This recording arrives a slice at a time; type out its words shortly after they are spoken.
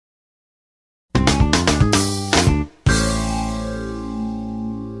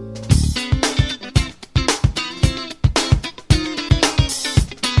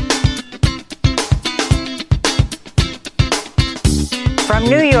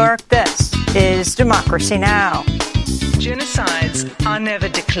York, this is Democracy Now! Genocides are never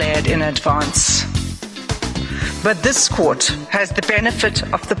declared in advance. But this court has the benefit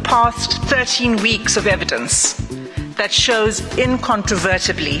of the past 13 weeks of evidence that shows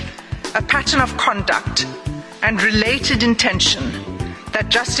incontrovertibly a pattern of conduct and related intention that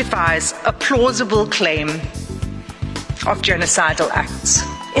justifies a plausible claim of genocidal acts.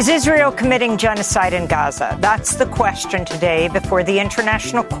 Is Israel committing genocide in Gaza? That's the question today before the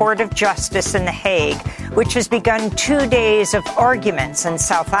International Court of Justice in The Hague, which has begun 2 days of arguments in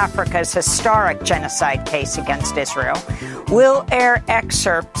South Africa's historic genocide case against Israel. We'll air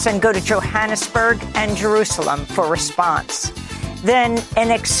excerpts and go to Johannesburg and Jerusalem for response. Then,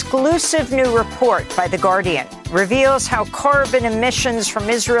 an exclusive new report by The Guardian reveals how carbon emissions from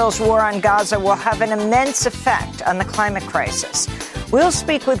Israel's war on Gaza will have an immense effect on the climate crisis. We'll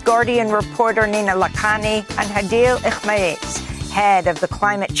speak with Guardian reporter Nina Lakhani and Hadil Ikhmaez, head of the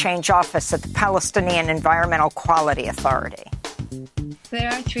Climate Change Office at the Palestinian Environmental Quality Authority. There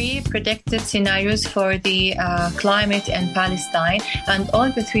are 3 predicted scenarios for the climate in Palestine, and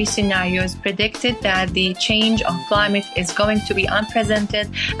all the 3 scenarios predicted that the change of climate is going to be unprecedented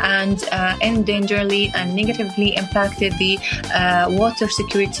and endangeringly and negatively impacted the water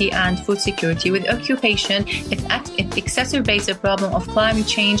security and food security. With occupation, it exacerbates the problem of climate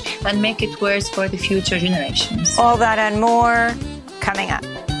change and make it worse for the future generations. All that and more coming up.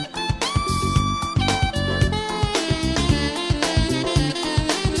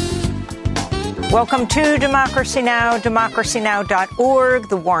 Welcome to Democracy Now!, democracynow.org,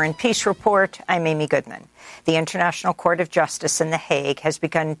 the War and Peace Report. I'm Amy Goodman. The International Court of Justice in The Hague has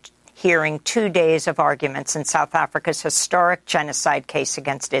begun hearing 2 days of arguments in South Africa's historic genocide case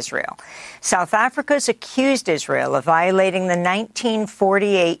against Israel. South Africa's accused Israel of violating the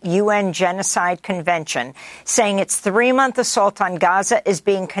 1948 UN Genocide Convention, saying its 3-month assault on Gaza is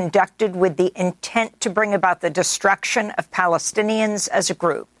being conducted with the intent to bring about the destruction of Palestinians as a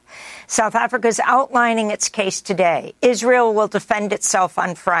group. South Africa is outlining its case today. Israel will defend itself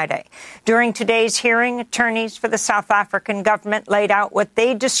on Friday. During today's hearing, attorneys for the South African government laid out what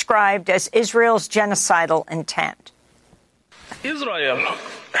they described as Israel's genocidal intent. Israel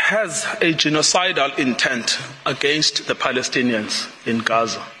has a genocidal intent against the Palestinians in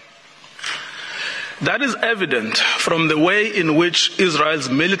Gaza. That is evident from the way in which Israel's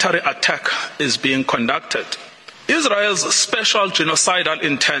military attack is being conducted. Israel's special genocidal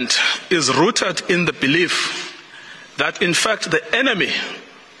intent is rooted in the belief that, in fact, the enemy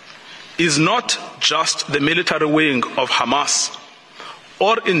is not just the military wing of Hamas,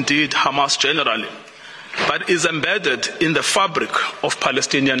 or indeed Hamas generally, but is embedded in the fabric of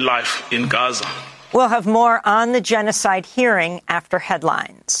Palestinian life in Gaza. We'll have more on the genocide hearing after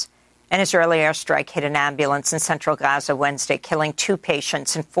headlines. An Israeli airstrike hit an ambulance in central Gaza Wednesday, killing 2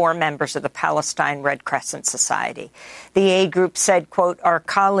 patients and 4 members of the Palestine Red Crescent Society. The aid group said, quote, "Our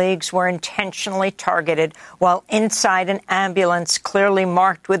colleagues were intentionally targeted while inside an ambulance clearly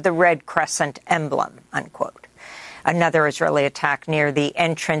marked with the Red Crescent emblem," unquote. Another Israeli attack near the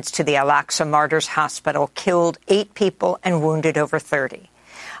entrance to the Al-Aqsa Martyrs Hospital killed 8 people and wounded over 30.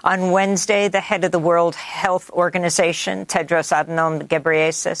 On Wednesday, the head of the World Health Organization, Tedros Adhanom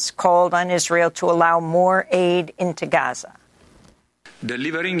Ghebreyesus, called on Israel to allow more aid into Gaza.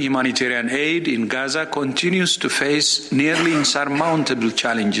 Delivering humanitarian aid in Gaza continues to face nearly insurmountable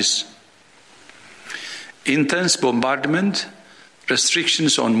challenges. Intense bombardment,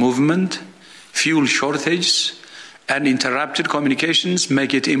 restrictions on movement, fuel shortages, and interrupted communications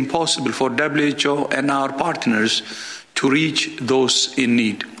make it impossible for WHO and our partners to reach those in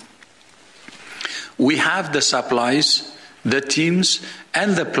need. We have the supplies, the teams,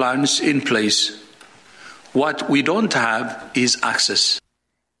 and the plans in place. What we don't have is access.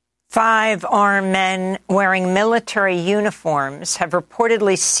 5 armed men wearing military uniforms have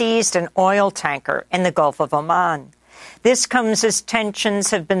reportedly seized an oil tanker in the Gulf of Oman. This comes as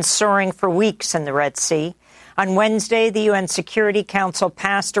tensions have been soaring for weeks in the Red Sea. On Wednesday, the UN Security Council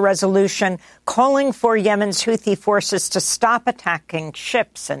passed a resolution calling for Yemen's Houthi forces to stop attacking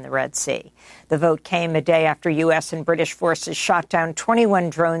ships in the Red Sea. The vote came a day after U.S. and British forces shot down 21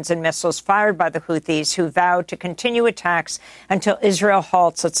 drones and missiles fired by the Houthis, who vowed to continue attacks until Israel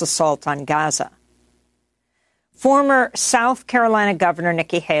halts its assault on Gaza. Former South Carolina Governor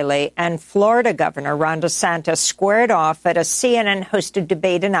Nikki Haley and Florida Governor Ron DeSantis squared off at a CNN-hosted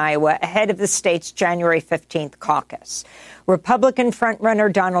debate in Iowa ahead of the state's January 15th caucus. Republican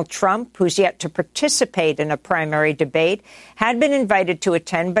frontrunner Donald Trump, who's yet to participate in a primary debate, had been invited to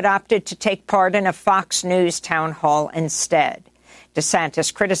attend but opted to take part in a Fox News town hall instead.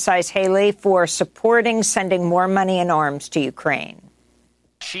 DeSantis criticized Haley for supporting sending more money and arms to Ukraine.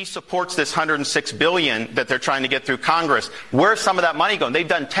 She supports this $106 billion that they're trying to get through Congress. Where's some of that money going? They've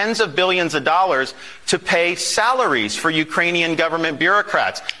done tens of billions of dollars to pay salaries for Ukrainian government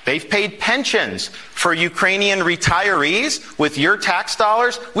bureaucrats. They've paid pensions for Ukrainian retirees with your tax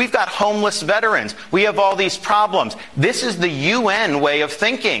dollars. We've got homeless veterans. We have all these problems. This is the UN way of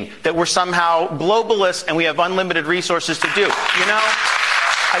thinking, that we're somehow globalists and we have unlimited resources to do. You know,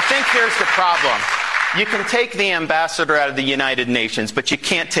 I think here's the problem. You can take the ambassador out of the United Nations, but you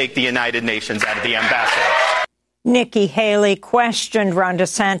can't take the United Nations out of the ambassador. Nikki Haley questioned Ron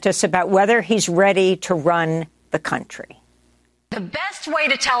DeSantis about whether he's ready to run the country. The best way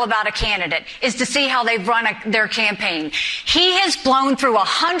to tell about a candidate is to see how they've run their campaign. He has blown through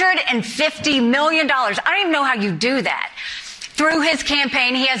 $150 million. I don't even know how you do that. Through his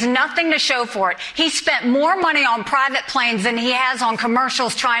campaign, he has nothing to show for it. He spent more money on private planes than he has on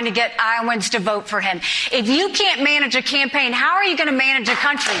commercials trying to get Iowans to vote for him. If you can't manage a campaign, how are you going to manage a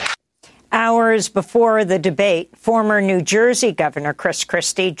country? Hours before the debate, former New Jersey Governor Chris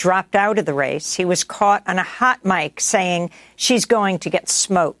Christie dropped out of the race. He was caught on a hot mic saying she's going to get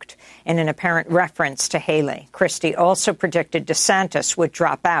smoked in an apparent reference to Haley. Christie also predicted DeSantis would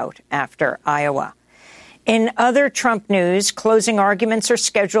drop out after Iowa. In other Trump news, closing arguments are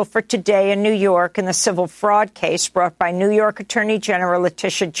scheduled for today in New York in the civil fraud case brought by New York Attorney General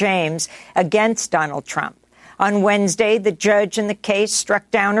Letitia James against Donald Trump. On Wednesday, the judge in the case struck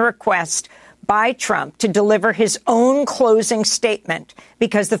down a request by Trump to deliver his own closing statement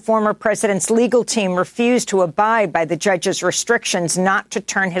because the former president's legal team refused to abide by the judge's restrictions not to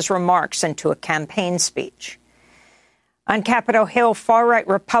turn his remarks into a campaign speech. On Capitol Hill, far-right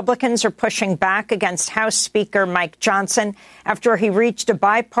Republicans are pushing back against House Speaker Mike Johnson after he reached a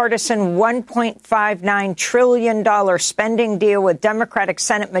bipartisan $1.59 trillion spending deal with Democratic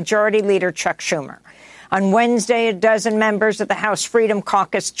Senate Majority Leader Chuck Schumer. On Wednesday, a dozen members of the House Freedom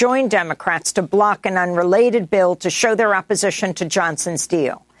Caucus joined Democrats to block an unrelated bill to show their opposition to Johnson's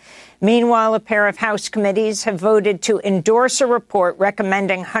deal. Meanwhile, a pair of House committees have voted to endorse a report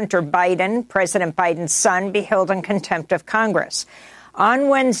recommending Hunter Biden, President Biden's son, be held in contempt of Congress. On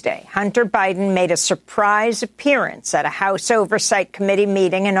Wednesday, Hunter Biden made a surprise appearance at a House Oversight Committee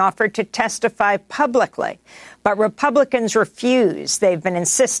meeting and offered to testify publicly. But Republicans refused. They've been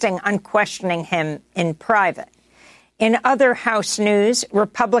insisting on questioning him in private. In other House news,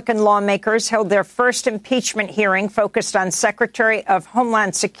 Republican lawmakers held their first impeachment hearing focused on Secretary of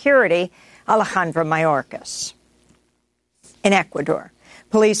Homeland Security Alejandro Mayorkas. In Ecuador,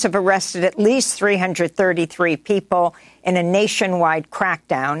 police have arrested at least 333 people in a nationwide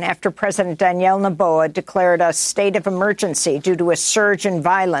crackdown after President Daniel Noboa declared a state of emergency due to a surge in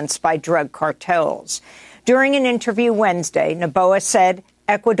violence by drug cartels. During an interview Wednesday, Noboa said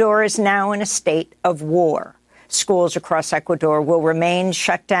Ecuador is now in a state of war. Schools across Ecuador will remain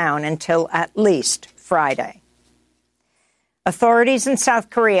shut down until at least Friday. Authorities in South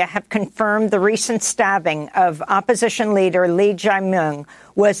Korea have confirmed the recent stabbing of opposition leader Lee Jae-myung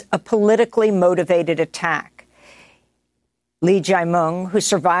was a politically motivated attack. Lee Jae-myung, who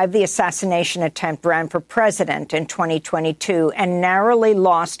survived the assassination attempt, ran for president in 2022 and narrowly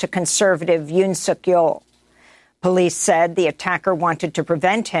lost to conservative Yoon Suk-yeol. Police said the attacker wanted to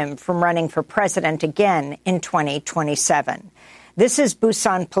prevent him from running for president again in 2027. This is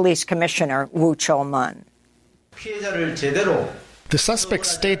Busan Police Commissioner Woo Chol-mun. The suspect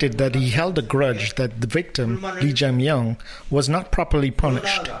stated that he held a grudge that the victim, Lee Jae-myung, was not properly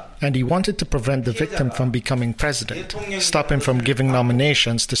punished, and he wanted to prevent the victim from becoming president, stop him from giving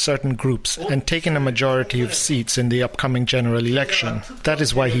nominations to certain groups, and taking a majority of seats in the upcoming general election. That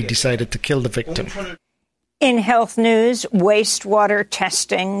is why he decided to kill the victim. In health news, wastewater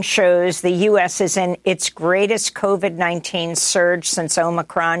testing shows the U.S. is in its greatest COVID-19 surge since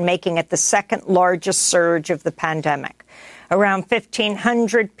Omicron, making it the second largest surge of the pandemic. Around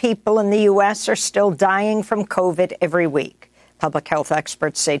 1,500 people in the U.S. are still dying from COVID every week. Public health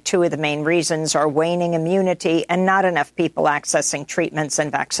experts say two of the main reasons are waning immunity and not enough people accessing treatments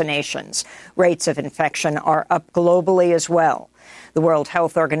and vaccinations. Rates of infection are up globally as well. The World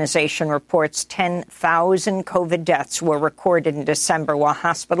Health Organization reports 10,000 COVID deaths were recorded in December, while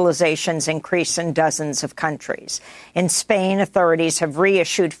hospitalizations increase in dozens of countries. In Spain, authorities have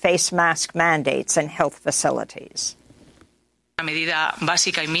reissued face mask mandates in health facilities.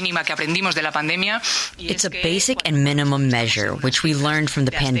 It's a basic and minimum measure, which we learned from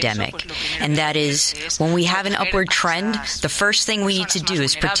the pandemic. And that is, when we have an upward trend, the first thing we need to do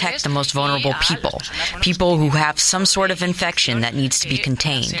is protect the most vulnerable people, people who have some sort of infection that needs to be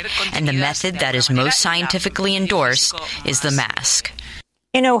contained. And the method that is most scientifically endorsed is the mask.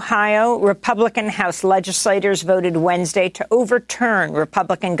 In Ohio, Republican House legislators voted Wednesday to overturn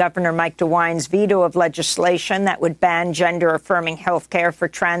Republican Governor Mike DeWine's veto of legislation that would ban gender-affirming health care for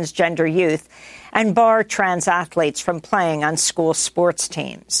transgender youth and bar trans athletes from playing on school sports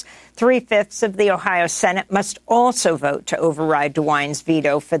teams. 3/5 of the Ohio Senate must also vote to override DeWine's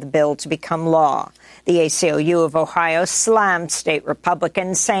veto for the bill to become law. The ACLU of Ohio slammed state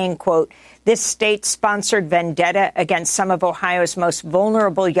Republicans, saying, quote, "This state-sponsored vendetta against some of Ohio's most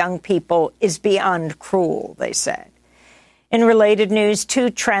vulnerable young people is beyond cruel," they said. In related news, 2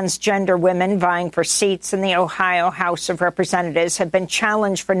 transgender women vying for seats in the Ohio House of Representatives have been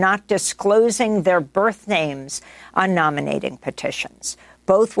challenged for not disclosing their birth names on nominating petitions.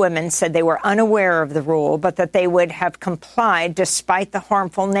 Both women said they were unaware of the rule, but that they would have complied despite the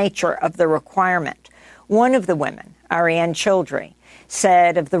harmful nature of the requirement. One of the women, Ariane Childry,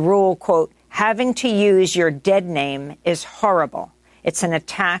 said of the rule, quote, "Having to use your dead name is horrible. It's an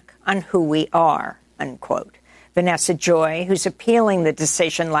attack on who we are," unquote. Vanessa Joy, who's appealing the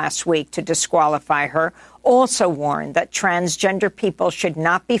decision last week to disqualify her, also warned that transgender people should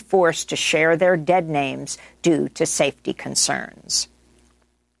not be forced to share their dead names due to safety concerns.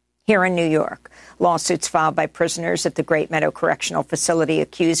 Here in New York, lawsuits filed by prisoners at the Great Meadow Correctional Facility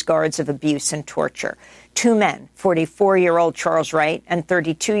accuse guards of abuse and torture. 2 men, 44-year-old Charles Wright and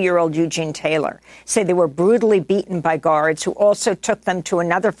 32-year-old Eugene Taylor, say they were brutally beaten by guards who also took them to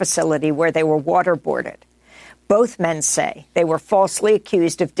another facility where they were waterboarded. Both men say they were falsely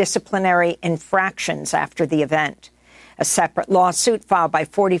accused of disciplinary infractions after the event. A separate lawsuit filed by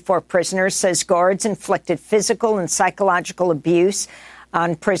 44 prisoners says guards inflicted physical and psychological abuse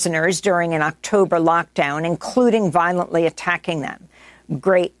on prisoners during an October lockdown, including violently attacking them.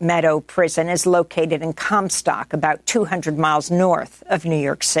 Great Meadow Prison is located in Comstock, about 200 miles north of New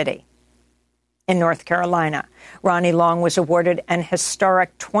York City. In North Carolina, Ronnie Long was awarded an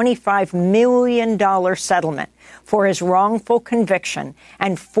historic $25 million settlement for his wrongful conviction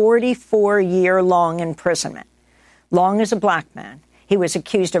and 44-year-long imprisonment. Long is a black man. He was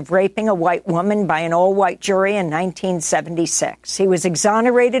accused of raping a white woman by an all-white jury in 1976. He was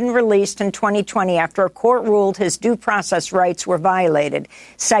exonerated and released in 2020 after a court ruled his due process rights were violated,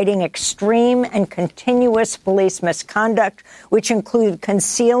 citing extreme and continuous police misconduct, which included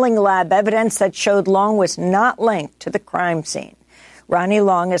concealing lab evidence that showed Long was not linked to the crime scene. Ronnie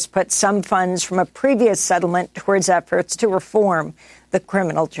Long has put some funds from a previous settlement towards efforts to reform the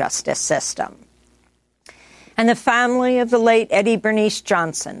criminal justice system. And the family of the late Eddie Bernice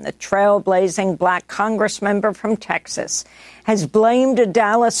Johnson, the trailblazing black congressmember from Texas, has blamed a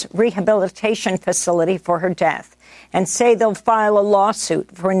Dallas rehabilitation facility for her death and say they'll file a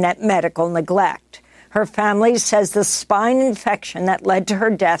lawsuit for medical neglect. Her family says the spine infection that led to her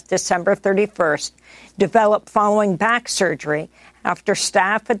death December 31st developed following back surgery after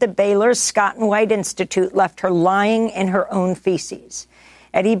staff at the Baylor Scott and White Institute left her lying in her own feces.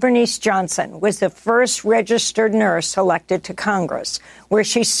 Eddie Bernice Johnson was the first registered nurse elected to Congress, where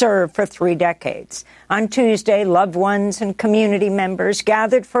she served for 3 decades. On Tuesday, loved ones and community members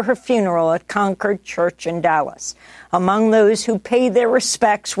gathered for her funeral at Concord Church in Dallas. Among those who paid their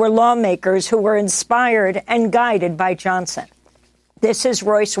respects were lawmakers who were inspired and guided by Johnson. This is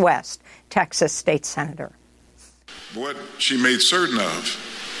Royce West, Texas State Senator. What she made certain of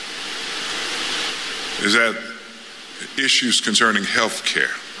is that issues concerning health care,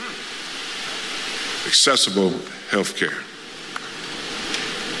 accessible health care,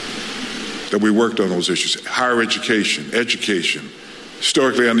 that we worked on those issues, higher education,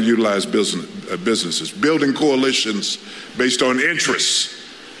 historically underutilized businesses, building coalitions based on interests,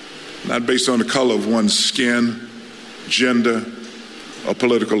 not based on the color of one's skin, gender, or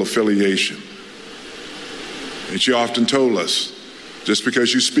political affiliation. And she often told us, just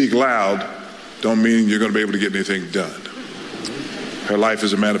because you speak loud don't mean you're going to be able to get anything done. Her life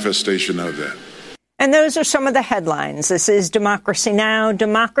is a manifestation of that. And those are some of the headlines. This is Democracy Now!,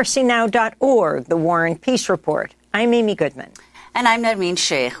 democracynow.org, the War and Peace Report. I'm Amy Goodman. And I'm Nermeen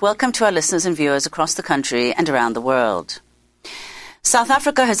Sheikh. Welcome to our listeners and viewers across the country and around the world. South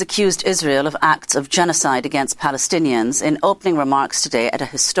Africa has accused Israel of acts of genocide against Palestinians in opening remarks today at a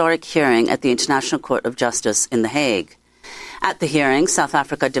historic hearing at the International Court of Justice in The Hague. At the hearing, South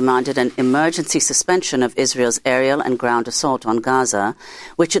Africa demanded an emergency suspension of Israel's aerial and ground assault on Gaza,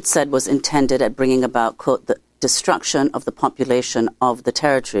 which it said was intended at bringing about, quote, the destruction of the population of the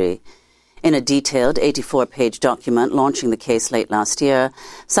territory. In a detailed 84-page document launching the case late last year,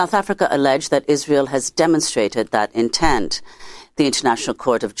 South Africa alleged that Israel has demonstrated that intent. The International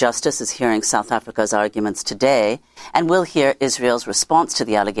Court of Justice is hearing South Africa's arguments today and will hear Israel's response to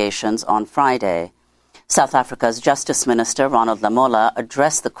the allegations on Friday. South Africa's Justice Minister Ronald Lamola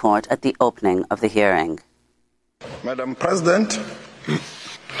addressed the court at the opening of the hearing. Madam President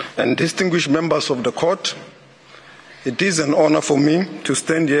and distinguished members of the court, it is an honor for me to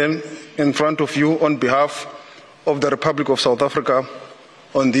stand here in front of you on behalf of the Republic of South Africa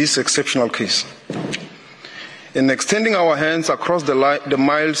on this exceptional case. In extending our hands across the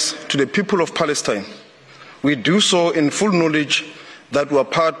miles to the people of Palestine, we do so in full knowledge that we are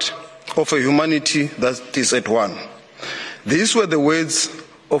part of a humanity that is at one. These were the words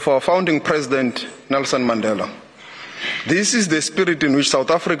of our founding president, Nelson Mandela. This is the spirit in which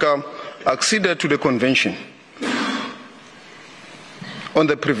South Africa acceded to the Convention on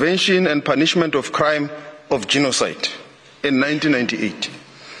the Prevention and Punishment of Crime of Genocide in 1998.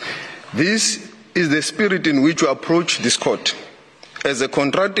 This is the spirit in which we approach this court as a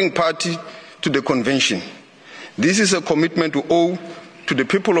contracting party to the Convention. This is a commitment we owe to the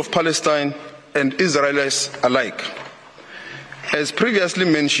people of Palestine and Israelis alike. As previously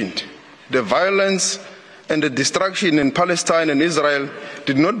mentioned, the violence and the destruction in Palestine and Israel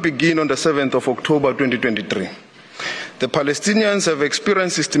did not begin on the 7th of October 2023. The Palestinians have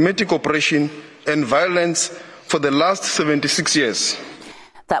experienced systematic oppression and violence for the last 76 years.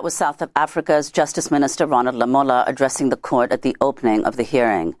 That was South Africa's Justice Minister Ronald Lamola addressing the court at the opening of the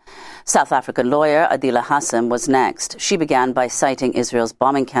hearing. South African lawyer Adila Hassan was next. She began by citing Israel's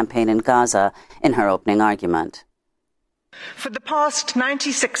bombing campaign in Gaza in her opening argument. For the past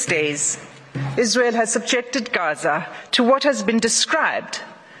 96 days, Israel has subjected Gaza to what has been described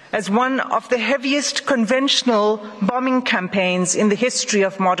as one of the heaviest conventional bombing campaigns in the history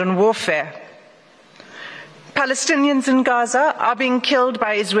of modern warfare. Palestinians in Gaza are being killed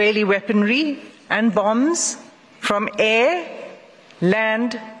by Israeli weaponry and bombs from air,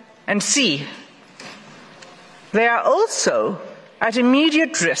 land, and sea. They are also at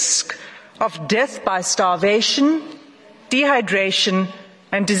immediate risk of death by starvation, dehydration,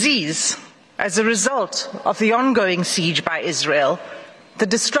 and disease as a result of the ongoing siege by Israel, the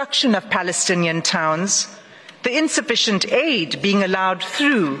destruction of Palestinian towns, the insufficient aid being allowed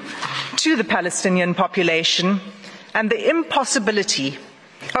through to the Palestinian population, and the impossibility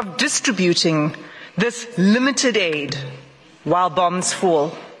of distributing this limited aid while bombs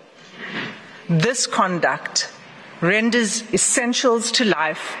fall. This conduct renders essentials to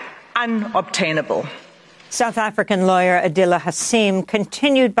life unobtainable. South African lawyer Adila Hassan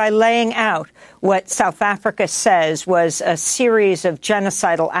continued by laying out what South Africa says was a series of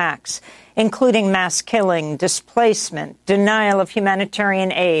genocidal acts, including mass killing, displacement, denial of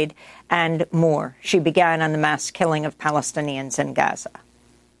humanitarian aid, and more. She began on the mass killing of Palestinians in Gaza.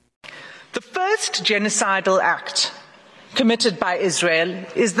 The first genocidal act committed by Israel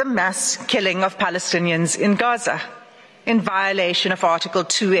is the mass killing of Palestinians in Gaza, in violation of Article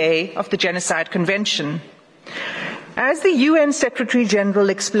 2A of the Genocide Convention. As the UN Secretary General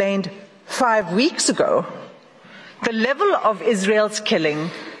explained 5 weeks ago, the level of Israel's killing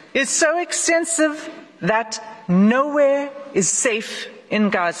is so extensive that nowhere is safe in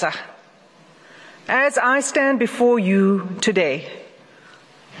Gaza. As I stand before you today,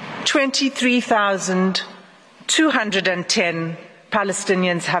 23,210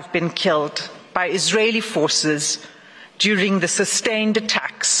 Palestinians have been killed by Israeli forces during the sustained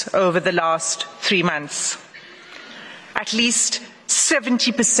attacks over the last 3 months. At least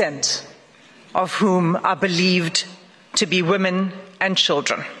 70% of whom are believed to be women and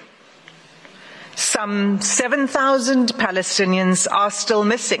children. Some 7,000 Palestinians are still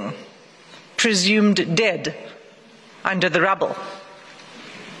missing, presumed dead under the rubble.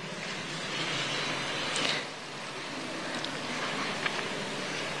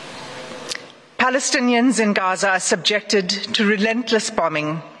 Palestinians in Gaza are subjected to relentless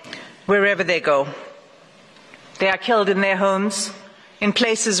bombing wherever they go. They are killed in their homes, in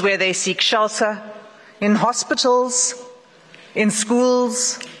places where they seek shelter, in hospitals, in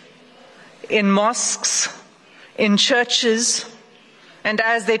schools, in mosques, in churches, and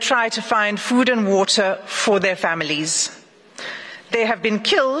as they try to find food and water for their families. They have been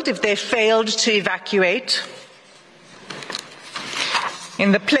killed if they failed to evacuate.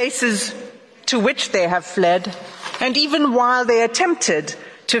 In the places to which they have fled, and even while they attempted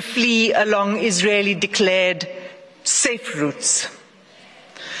to flee along Israeli-declared safe routes.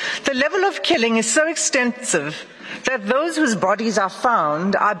 The level of killing is so extensive that those whose bodies are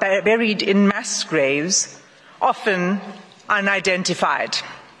found are buried in mass graves, often unidentified.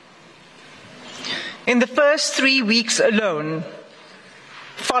 In the first 3 weeks alone,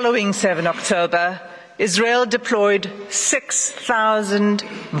 following 7 October, Israel deployed 6,000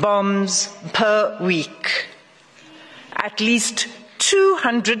 bombs per week, at least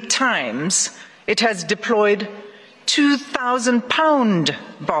 200 times it has deployed 2,000-pound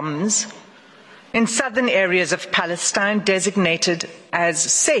bombs in southern areas of Palestine designated as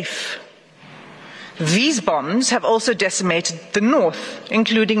safe. These bombs have also decimated the north,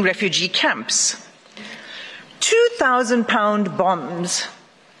 including refugee camps. 2,000-pound bombs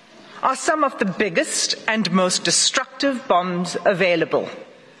are some of the biggest and most destructive bombs available.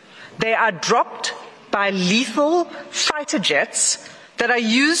 They are dropped by lethal fighter jets that are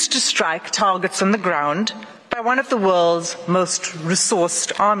used to strike targets on the ground by one of the world's most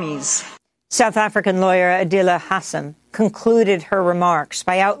resourced armies. South African lawyer Adila Hassan concluded her remarks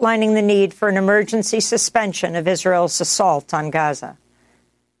by outlining the need for an emergency suspension of Israel's assault on Gaza.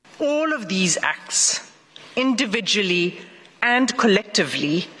 All of these acts, individually and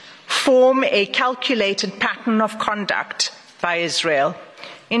collectively, form a calculated pattern of conduct by Israel,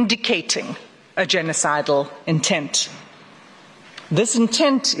 indicating a genocidal intent. This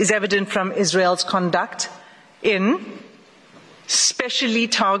intent is evident from Israel's conduct in specially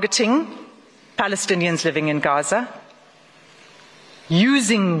targeting Palestinians living in Gaza,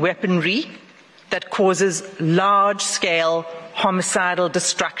 using weaponry that causes large-scale homicidal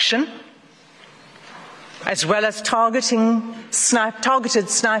destruction, as well as targeted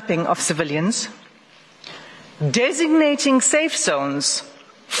sniping of civilians, designating safe zones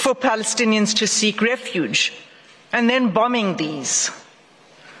for Palestinians to seek refuge, and then bombing these,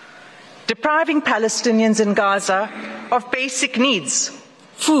 depriving Palestinians in Gaza of basic needs: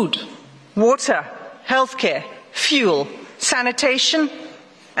 food, water, healthcare, fuel, sanitation,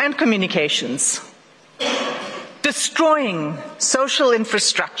 and communications, destroying social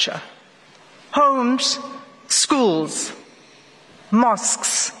infrastructure, homes, schools,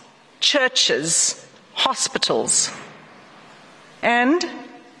 mosques, churches, hospitals, and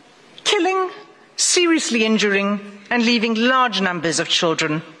killing, seriously injuring, and leaving large numbers of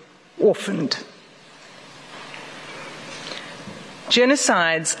children orphaned.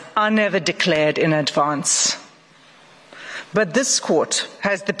 Genocides are never declared in advance. But this court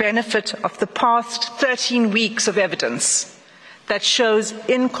has the benefit of the past 13 weeks of evidence that shows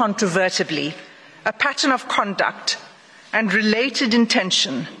incontrovertibly a pattern of conduct and related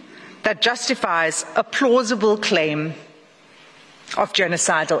intention that justifies a plausible claim of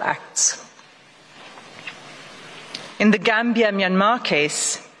genocidal acts. In the Gambia-Myanmar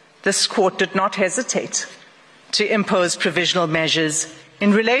case, this court did not hesitate to impose provisional measures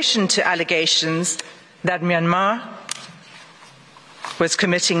in relation to allegations that Myanmar was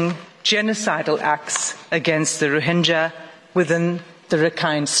committing genocidal acts against the Rohingya within the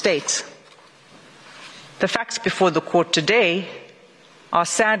Rakhine State. The facts before the court today are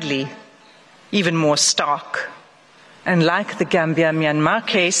sadly even more stark, and like the Gambia-Myanmar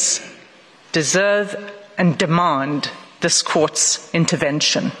case, deserve and demand this court's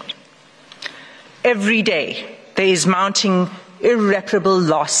intervention. Every day there is mounting irreparable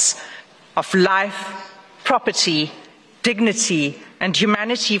loss of life, property, dignity, and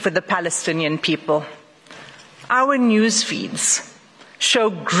humanity for the Palestinian people. Our news feeds show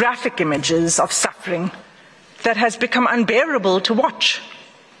graphic images of suffering that has become unbearable to watch.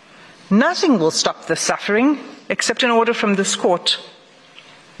 Nothing will stop the suffering except an order from this court.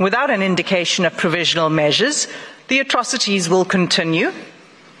 Without an indication of provisional measures, the atrocities will continue,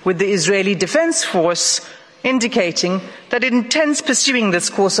 with the Israeli Defense Force indicating that it intends pursuing this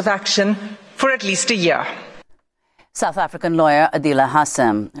course of action for at least a year. South African lawyer Adila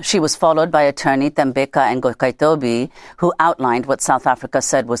Hassan. She was followed by attorney Thembeka Ngokaitobi, who outlined what South Africa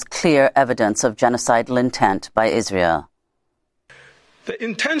said was clear evidence of genocidal intent by Israel. The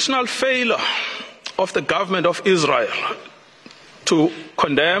intentional failure of the government of Israel to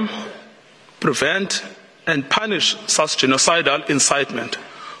condemn, prevent, and punish such genocidal incitement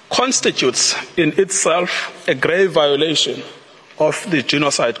constitutes in itself a grave violation of the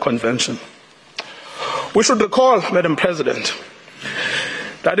Genocide Convention. We should recall, Madam President,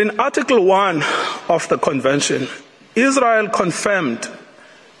 that in Article 1 of the Convention, Israel confirmed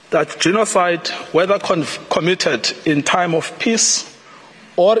that genocide, whether committed in time of peace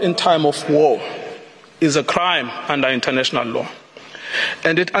or in time of war, is a crime under international law,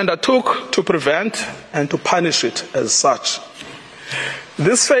 and it undertook to prevent and to punish it as such.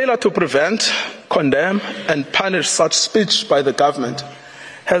 This failure to prevent, condemn, and punish such speech by the government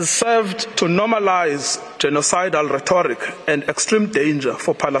has served to normalize genocidal rhetoric and extreme danger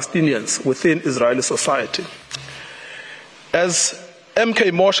for Palestinians within Israeli society. As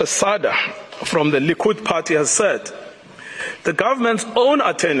MK Moshe Sada from the Likud party has said, the government's own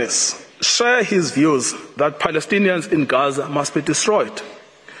attorneys share his views that Palestinians in Gaza must be destroyed.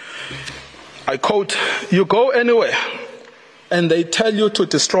 I quote, "You go anywhere and they tell you to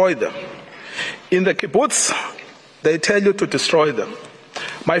destroy them. In the kibbutz, they tell you to destroy them.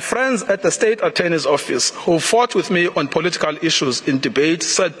 My friends at the state attorney's office who fought with me on political issues in debate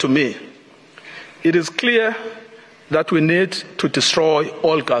said to me, it is clear that we need to destroy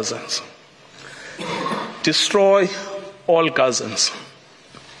all Gazans. Destroy all Gazans.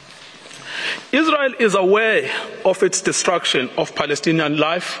 Israel is aware of its destruction of Palestinian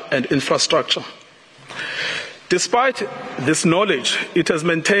life and infrastructure. Despite this knowledge, it has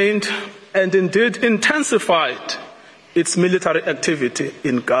maintained and indeed intensified its military activity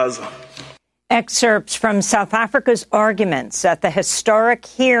in Gaza. Excerpts from South Africa's arguments at the historic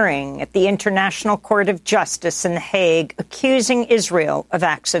hearing at the International Court of Justice in The Hague accusing Israel of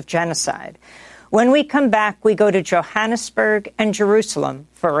acts of genocide. When we come back, we go to Johannesburg and Jerusalem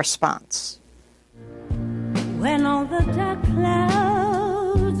for a response. When all the dark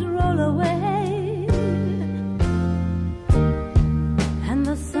clouds roll away and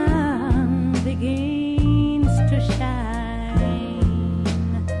the sun begins to shine,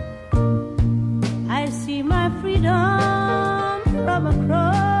 I see my freedom from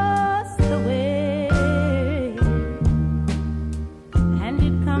across the way, and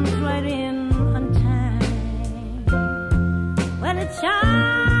it comes right in on time when it shines.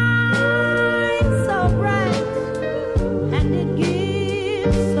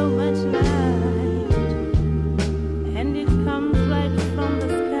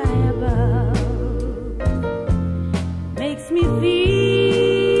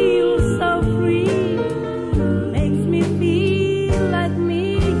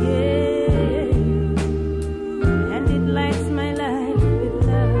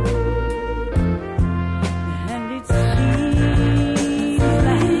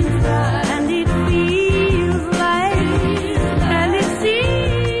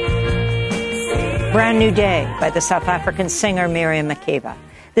 Brand New Day by the South African singer Miriam Makeba.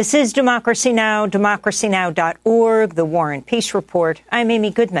 This is Democracy Now!, democracynow.org, The War and Peace Report. I'm Amy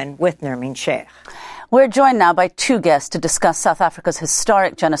Goodman with Nermeen Sheikh. We're joined now by two guests to discuss South Africa's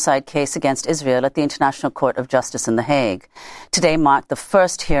historic genocide case against Israel at the International Court of Justice in The Hague. Today marked the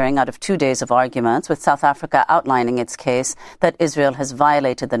first hearing out of 2 days of arguments, with South Africa outlining its case that Israel has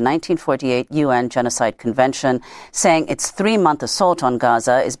violated the 1948 UN Genocide Convention, saying its 3-month assault on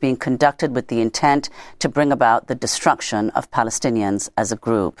Gaza is being conducted with the intent to bring about the destruction of Palestinians as a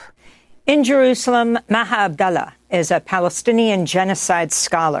group. In Jerusalem, Maha Abdallah is a Palestinian genocide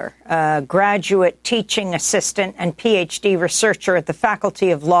scholar, a graduate teaching assistant and PhD researcher at the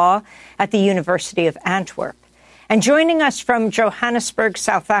Faculty of Law at the University of Antwerp. And joining us from Johannesburg,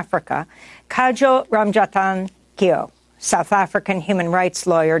 South Africa, Kajol Ramjathan Kio, South African human rights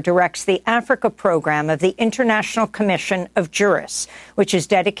lawyer, directs the Africa program of the International Commission of Jurists, which is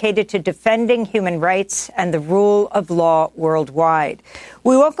dedicated to defending human rights and the rule of law worldwide.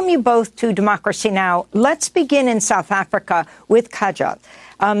 We welcome you both to Democracy Now! Let's begin in South Africa with Kajol.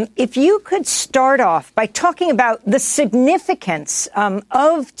 If you could start off by talking about the significance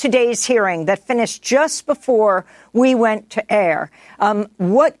of today's hearing that finished just before we went to air.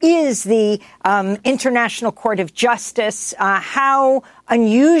 What is the International Court of Justice? How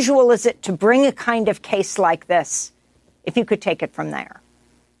unusual is it to bring a kind of case like this? If you could take it from there.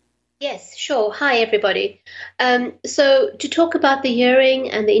 Yes, sure. Hi, everybody. So to talk about the hearing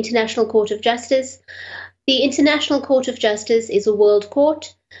and the International Court of Justice, the International Court of Justice is a world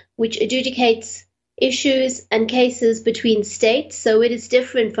court which adjudicates issues and cases between states. So it is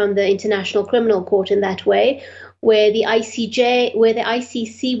different from the International Criminal Court in that way, where the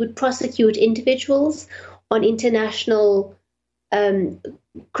ICC would prosecute individuals on international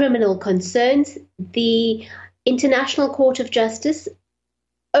criminal concerns. The International Court of Justice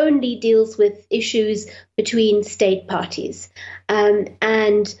only deals with issues between state parties.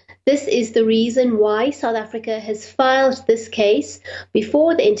 And this is the reason why South Africa has filed this case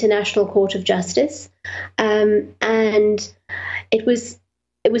before the International Court of Justice. And it was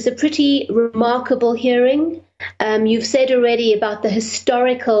a pretty remarkable hearing. You've said already about the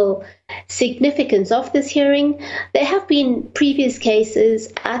historical significance of this hearing. There have been previous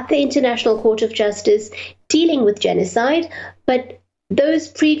cases at the International Court of Justice dealing with genocide, but those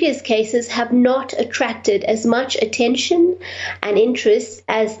previous cases have not attracted as much attention and interest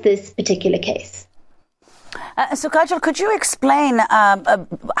as this particular case. So, Kajal, could you explain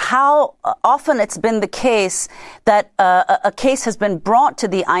how often it's been the case that a case has been brought to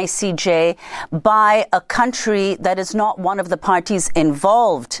the ICJ by a country that is not one of the parties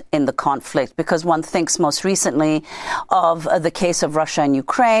involved in the conflict? Because one thinks most recently of the case of Russia and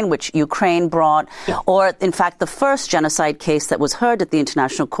Ukraine, which Ukraine brought, or in fact the first genocide case that was heard at the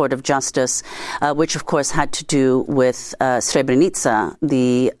International Court of Justice, which of course had to do with Srebrenica,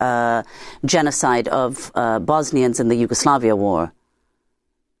 the genocide of Bosnians in the Yugoslavia war.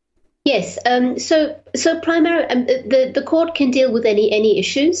 Yes. So primarily, the court can deal with any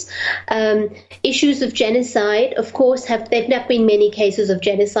issues. Issues of genocide, of course, there've not been many cases of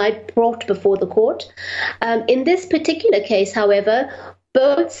genocide brought before the court. In this particular case, however,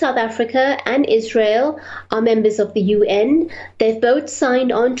 both South Africa and Israel are members of the UN. They've both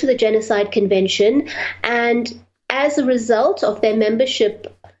signed on to the Genocide Convention, and as a result of their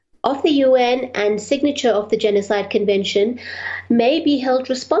membership of the UN and signature of the Genocide Convention, may be held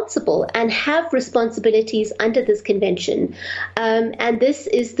responsible and have responsibilities under this convention. And this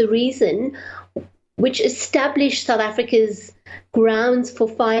is the reason which established South Africa's grounds for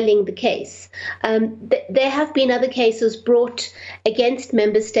filing the case. There have been other cases brought against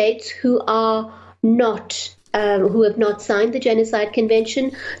member states who are not who have not signed the Genocide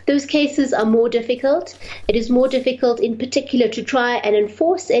Convention. Those cases are more difficult. It is more difficult in particular to try and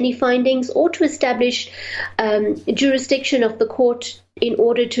enforce any findings or to establish jurisdiction of the court in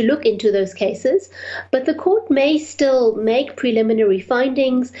order to look into those cases. But the court may still make preliminary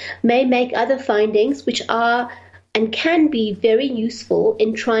findings, may make other findings which are and can be very useful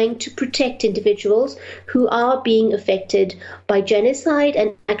in trying to protect individuals who are being affected by genocide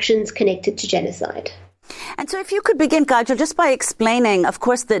and actions connected to genocide. And so if you could begin, Kajal, just by explaining, of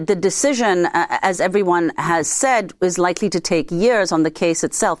course, the decision, as everyone has said, is likely to take years on the case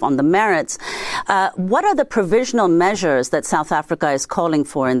itself, on the merits. What are the provisional measures that South Africa is calling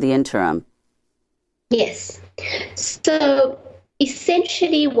for in the interim? Yes. So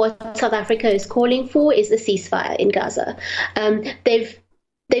essentially what South Africa is calling for is a ceasefire in Gaza.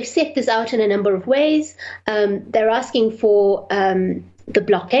 They've set this out in a number of ways. They're asking for the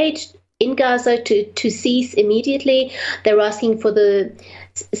blockade in Gaza to cease immediately. They're asking for the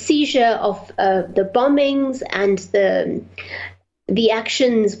seizure of the bombings and the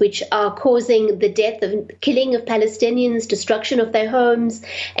actions which are causing the death and killing of Palestinians, destruction of their homes,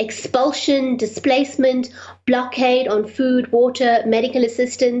 expulsion, displacement, blockade on food, water, medical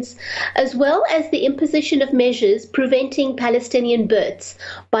assistance, as well as the imposition of measures preventing Palestinian births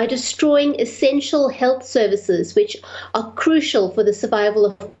by destroying essential health services which are crucial for the survival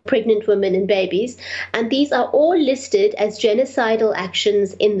of pregnant women and babies. And these are all listed as genocidal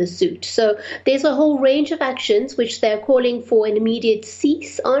actions in the suit. So there's a whole range of actions which they're calling for an immediate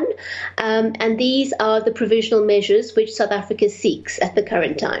cease on, and these are the provisional measures which South Africa seeks at the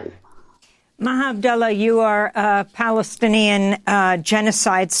current time. Maha Abdallah, you are a Palestinian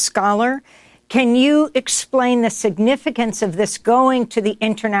genocide scholar. Can you explain the significance of this going to the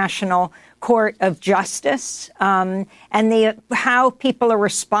International Court of Justice and how people are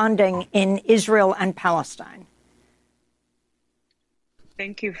responding in Israel and Palestine?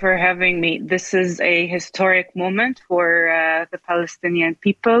 Thank you for having me. This is a historic moment for the Palestinian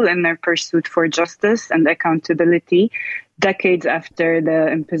people in their pursuit for justice and accountability, decades after the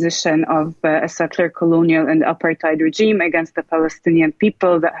imposition of a settler colonial and apartheid regime against the Palestinian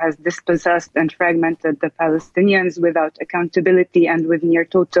people that has dispossessed and fragmented the Palestinians without accountability and with near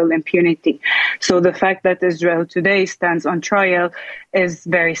total impunity. So the fact that Israel today stands on trial is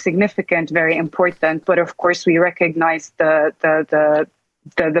very significant, very important. But of course, we recognize the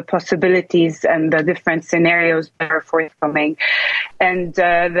possibilities and the different scenarios that are forthcoming. And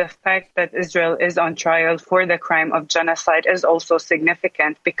the fact that Israel is on trial for the crime of genocide is also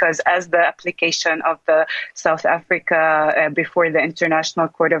significant because as the application of the South Africa before the International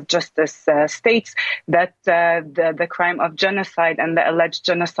Court of Justice states that the crime of genocide and the alleged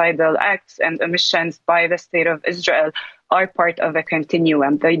genocidal acts and omissions by the State of Israel are part of a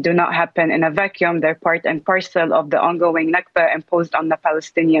continuum. They do not happen in a vacuum. They're part and parcel of the ongoing Nakba imposed on the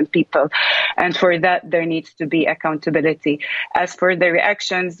Palestinian people. And for that, there needs to be accountability. As for the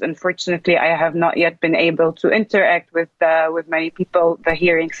reactions, unfortunately, I have not yet been able to interact with many people. The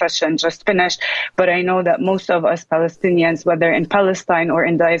hearing session just finished. But I know that most of us Palestinians, whether in Palestine or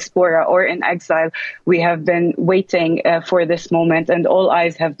in diaspora or in exile, we have been waiting for this moment. And all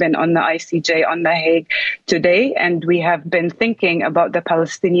eyes have been on the ICJ, on The Hague today. And we have been thinking about the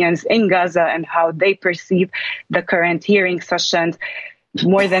Palestinians in Gaza and how they perceive the current hearing sessions.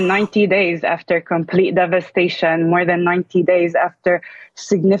 more than 90 days after complete devastation, more than 90 days after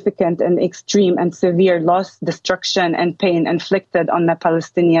significant and extreme and severe loss, destruction, and pain inflicted on the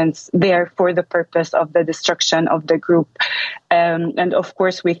Palestinians there for the purpose of the destruction of the group. And of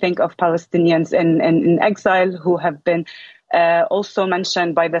course, we think of Palestinians in exile who have been also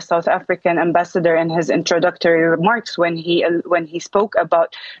mentioned by the South African ambassador in his introductory remarks when he spoke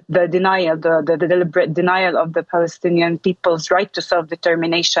about the denial, the deliberate denial of the Palestinian people's right to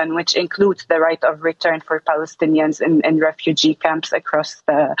self-determination, which includes the right of return for Palestinians in refugee camps across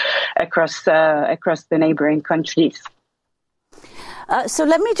the neighboring countries. So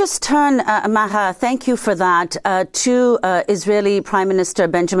let me just turn, Maha, thank you for that, to Israeli Prime Minister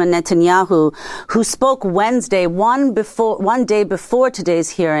Benjamin Netanyahu, who spoke Wednesday, one day before today's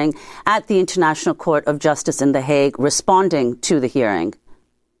hearing at the International Court of Justice in The Hague, responding to the hearing.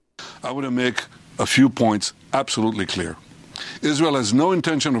 I want to make a few points absolutely clear. Israel has no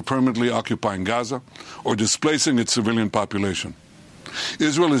intention of permanently occupying Gaza or displacing its civilian population.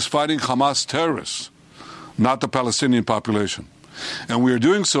 Israel is fighting Hamas terrorists, not the Palestinian population. And we are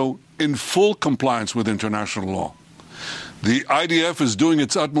doing so in full compliance with international law. The IDF is doing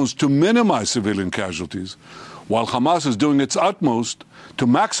its utmost to minimize civilian casualties, while Hamas is doing its utmost to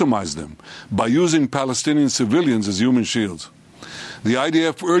maximize them by using Palestinian civilians as human shields. The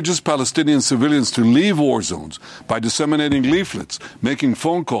IDF urges Palestinian civilians to leave war zones by disseminating leaflets, making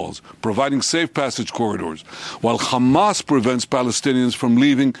phone calls, providing safe passage corridors, while Hamas prevents Palestinians from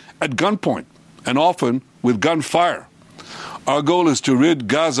leaving at gunpoint and often with gunfire. Our goal is to rid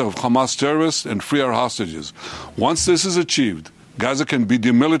Gaza of Hamas terrorists and free our hostages. Once this is achieved, Gaza can be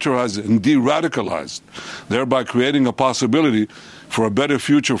demilitarized and de-radicalized, thereby creating a possibility for a better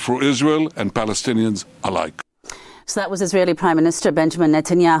future for Israel and Palestinians alike. So that was Israeli Prime Minister Benjamin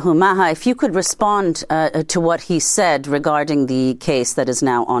Netanyahu. Maha, if you could respond to what he said regarding the case that is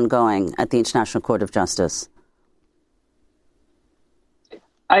now ongoing at the International Court of Justice.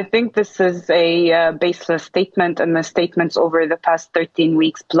 I think this is a baseless statement, and the statements over the past 13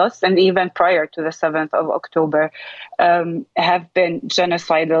 weeks plus, and even prior to the 7th of October, have been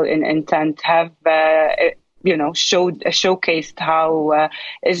genocidal in intent, have showcased how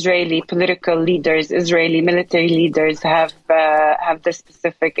Israeli political leaders, Israeli military leaders have the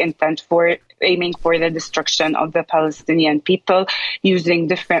specific intent for aiming for the destruction of the Palestinian people using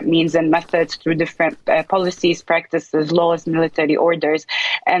different means and methods through different policies, practices, laws, military orders.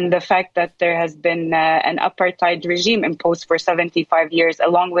 And the fact that there has been an apartheid regime imposed for 75 years,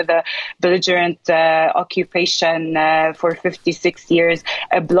 along with a belligerent occupation for 56 years,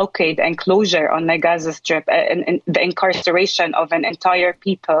 a blockade and closure on the Gaza Strip, and the incarceration of an entire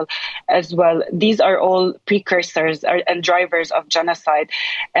people as well. These are all precursors and drivers of genocide.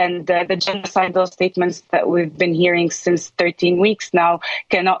 And the genocidal statements that we've been hearing since 13 weeks now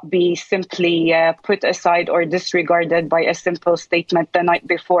cannot be simply put aside or disregarded by a simple statement the night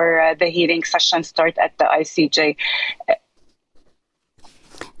before the hearing session start at the ICJ.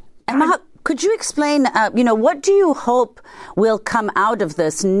 And could you explain, what do you hope will come out of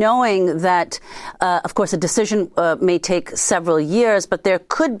this, knowing that, of course, a decision may take several years, but there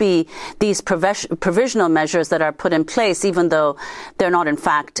could be these provisional measures that are put in place, even though they're not, in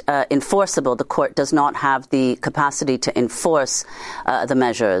fact, enforceable. The court does not have the capacity to enforce the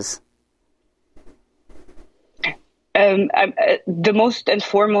measures. The most and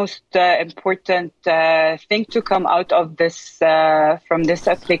foremost important thing to come out of this, from this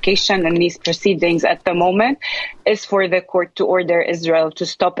application and these proceedings at the moment, is for the court to order Israel to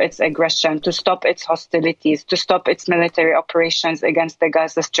stop its aggression, to stop its hostilities, to stop its military operations against the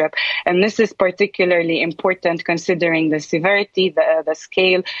Gaza Strip. And this is particularly important considering the severity, the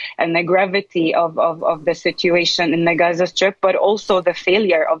scale, and the gravity of the situation in the Gaza Strip, but also the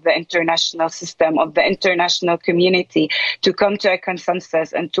failure of the international system, of the international community to come to a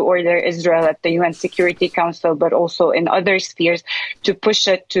consensus and to order Israel at the UN Security Council, but also in other spheres, to push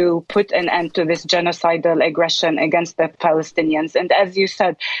it to put an end to this genocidal aggression against the Palestinians. And as you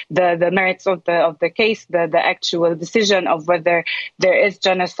said, the merits of the case, the actual decision of whether there is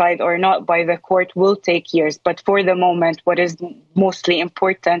genocide or not by the court will take years. But for the moment, what is mostly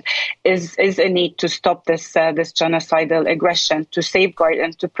important is a need to stop this genocidal aggression, to safeguard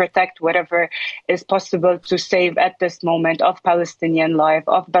and to protect whatever is possible to save at this moment of Palestinian life,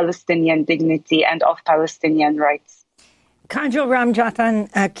 of Palestinian dignity, and of Palestinian rights. Kajal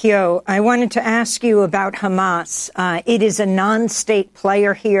Ramjathan-Keo, I wanted to ask you about Hamas. It is a non-state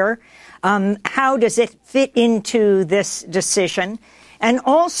player here. How does it fit into this decision? And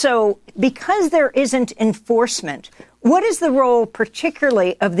also, because there isn't enforcement, What is the role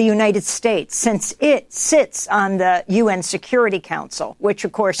particularly of the United States, since it sits on the UN Security Council, which,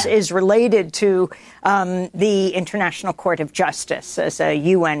 of course, is related to the International Court of Justice as a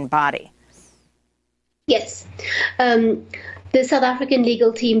UN body? Yes. The South African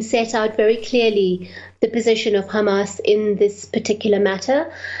legal team set out very clearly the position of Hamas in this particular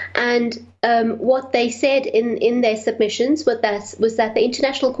matter. And what they said in their submissions was that the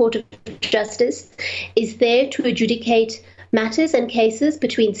International Court of Justice is there to adjudicate matters and cases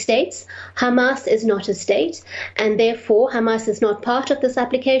between states. Hamas is not a state, and therefore Hamas is not part of this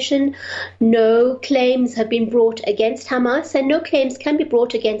application. No claims have been brought against Hamas, and no claims can be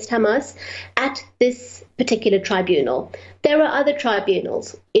brought against Hamas at this particular tribunal. There are other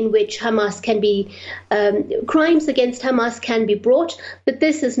tribunals in which Hamas can be, crimes against Hamas can be brought, but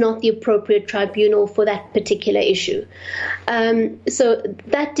this is not the appropriate tribunal for that particular issue. So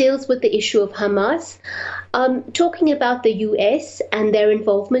that deals with the issue of Hamas. Talking about the U.S. and their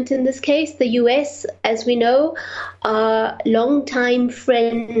involvement in this case, the U.S., as we know, are longtime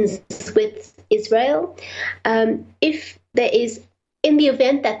friends with Israel. In the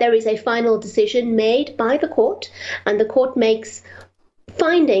event that there is a final decision made by the court, and the court makes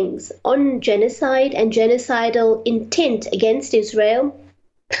findings on genocide and genocidal intent against Israel,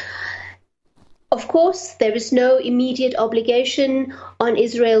 of course, there is no immediate obligation on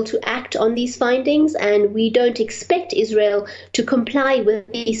Israel to act on these findings, and we don't expect Israel to comply with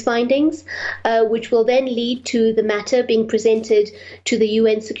these findings, which will then lead to the matter being presented to the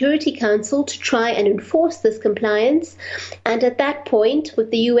UN Security Council to try and enforce this compliance. And at that point,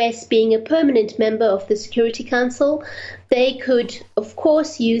 with the US being a permanent member of the Security Council, they could, of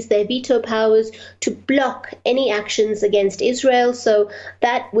course, use their veto powers to block any actions against Israel. So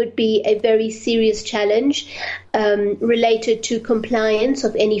that would be a very serious challenge related to compliance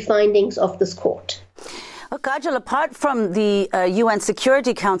of any findings of this court. Well, Kajal, apart from the UN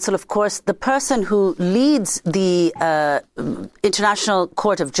Security Council, of course, the person who leads the International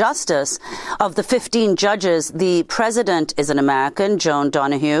Court of Justice, of the 15 judges, the president is an American, Joan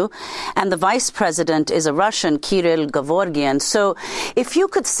Donoghue, and the vice president is a Russian, Kirill Gevorgyan. So if you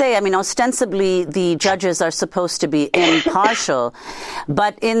could say, I mean, ostensibly the judges are supposed to be impartial,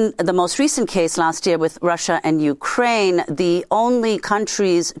 but in the most recent case last year with Russia and Ukraine, the only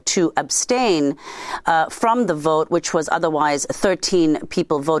countries to abstain from the vote, which was otherwise 13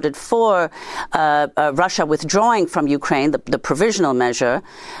 people voted for Russia withdrawing from Ukraine, the provisional measure.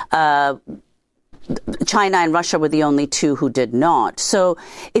 China and Russia were the only two who did not. So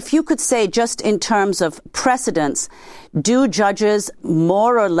if you could say, just in terms of precedents, do judges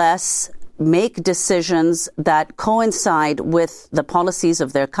more or less make decisions that coincide with the policies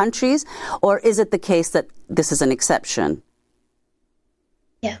of their countries, or is it the case that this is an exception?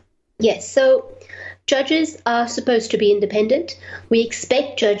 Yes. So judges are supposed to be independent. We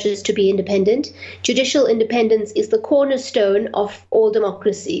expect judges to be independent. Judicial independence is the cornerstone of all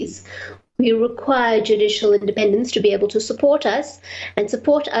democracies. We require judicial independence to be able to support us and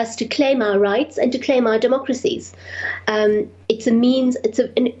support us to claim our rights and to claim our democracies. It's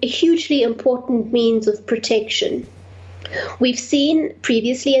a hugely important means of protection. We've seen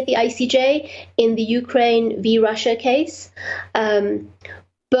previously at the ICJ in the Ukraine v. Russia case,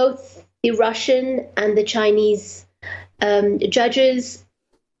 both the Russian and the Chinese judges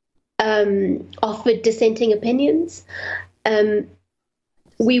offered dissenting opinions. I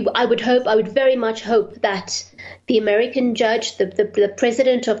would very much hope that the American judge, the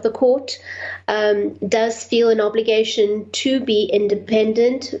president of the court, does feel an obligation to be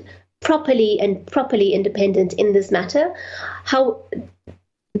independent, properly independent in this matter.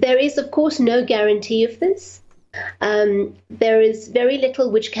 There is, of course, no guarantee of this. There is very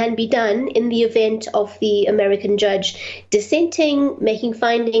little which can be done in the event of the American judge dissenting, making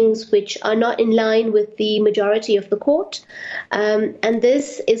findings which are not in line with the majority of the court. And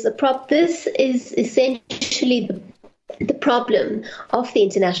this is essentially the problem of the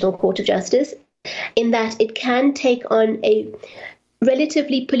International Court of Justice, in that it can take on a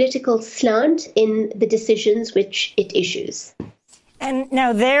relatively political slant in the decisions which it issues. And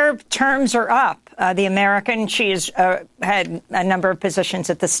now their terms are up. The American, she has had a number of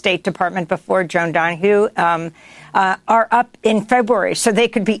positions at the State Department before, Joan Donoghue, are up in February. So they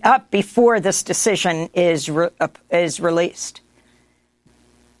could be up before this decision is released.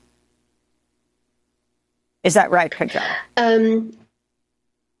 Is that right, Kajal?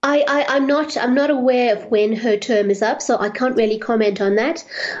 I'm not aware of when her term is up, so I can't really comment on that.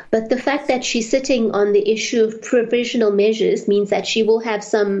 But the fact that she's sitting on the issue of provisional measures means that she will have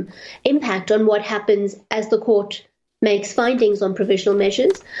some impact on what happens as the court makes findings on provisional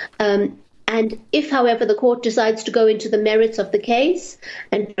measures. And And if, however, the court decides to go into the merits of the case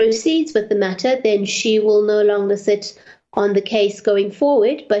and proceeds with the matter, then she will no longer sit on the case going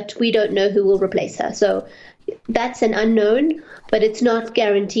forward, but we don't know who will replace her. So that's an unknown, but it's not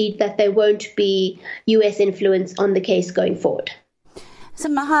guaranteed that there won't be U.S. influence on the case going forward. So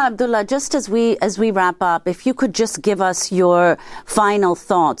Maha Abdullah, just as we wrap up, if you could just give us your final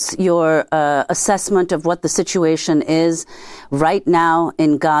thoughts, your assessment of what the situation is right now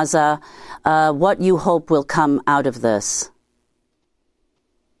in Gaza, what you hope will come out of this.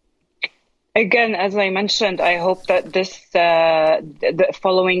 Again, as I mentioned, I hope that this,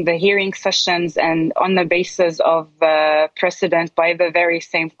 following the hearing sessions and on the basis of precedent by the very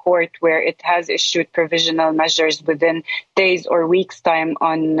same court where it has issued provisional measures within days or weeks' time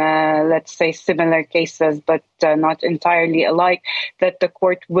on, let's say, similar cases, but not entirely alike, that the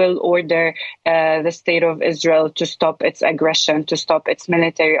court will order the state of Israel to stop its aggression, to stop its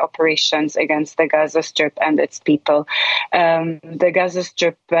military operations against the Gaza Strip and its people. The Gaza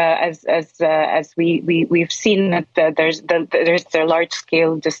Strip, as we've seen, that there's the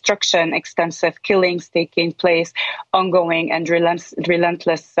large-scale destruction, extensive killings taking place, ongoing and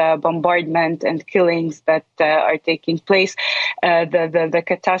relentless bombardment and killings that are taking place. The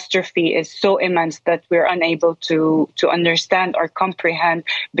catastrophe is so immense that we're unable to understand or comprehend,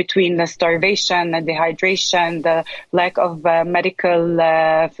 between the starvation, the dehydration, the lack of medical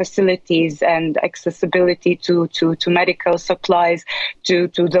facilities and accessibility to medical supplies, to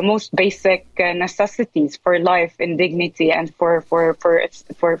the most basic necessities for life and dignity and for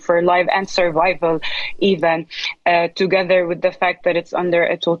life and survival, even together with the fact that it's under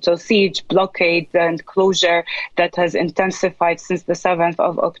a total siege, blockade and closure that has intensified since the 7th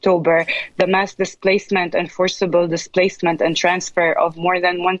of October, the mass displacement and forcible displacement and transfer of more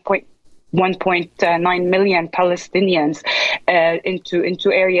than 1.9 million Palestinians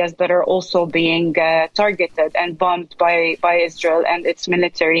into areas that are also being targeted and bombed by Israel and its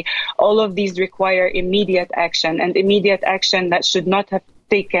military. All of these require immediate action, and immediate action that should not have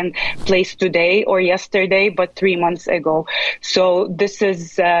taken place today or yesterday, but 3 months ago. So this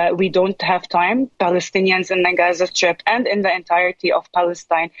is, we don't have time. Palestinians in the Gaza Strip and in the entirety of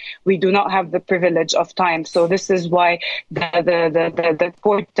Palestine, we do not have the privilege of time. So this is why the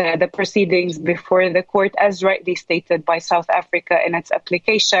court, the proceedings before the court, as rightly stated by South Africa in its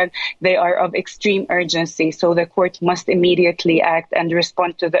application, they are of extreme urgency. So the court must immediately act and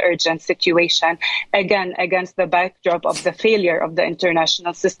respond to the urgent situation, again, against the backdrop of the failure of the international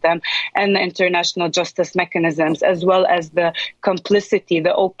system and the international justice mechanisms, as well as the complicity,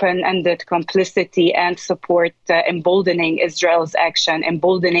 the open-ended complicity and support emboldening Israel's action,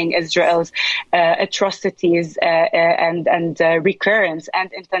 emboldening Israel's atrocities and recurrence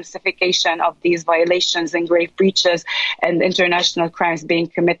and intensification of these violations and grave breaches and international crimes being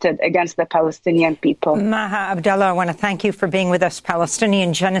committed against the Palestinian people. Maha Abdullah, I want to thank you for being with us,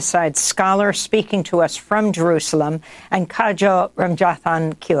 Palestinian genocide scholar speaking to us from Jerusalem, and Kajo Ramjathan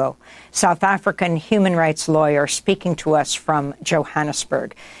Kyo, South African human rights lawyer, speaking to us from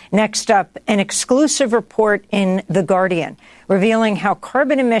Johannesburg. Next up, an exclusive report in The Guardian revealing how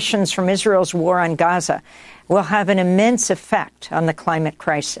carbon emissions from Israel's war on Gaza will have an immense effect on the climate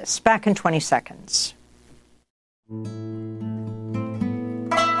crisis. Back in 20 seconds.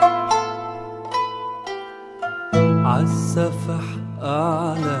 عالسفح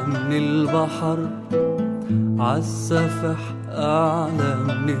أعلى من البحر عالسفح أعلى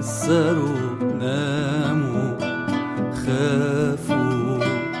من السروق ناموا خافوا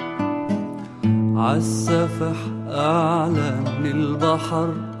عالسفح أعلى من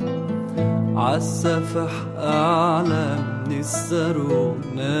البحر عالسفح أعلى من السروق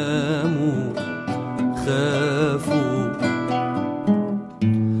ناموا خافوا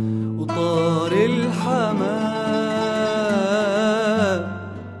وطار الحمام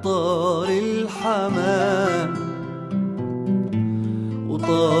طار الحمام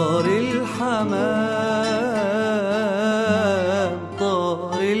وطار الحمام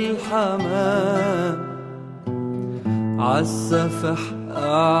طار الحمام عالسفح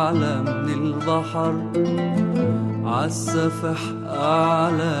أعلى من البحر عالسفح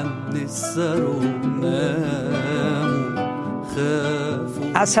أعلى من السروق ناموا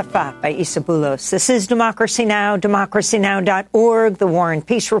Al-Safa by Issa Boulos. This is Democracy Now!, democracynow.org, The War and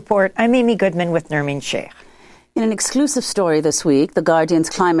Peace Report. I'm Amy Goodman with Nermeen Sheikh. In an exclusive story this week, The Guardian's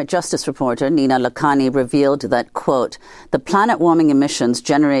climate justice reporter, Nina Lakhani, revealed that, quote, the planet-warming emissions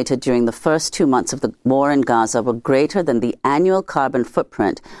generated during the first 2 months of the war in Gaza were greater than the annual carbon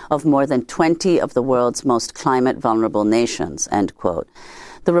footprint of more than 20 of the world's most climate-vulnerable nations, end quote.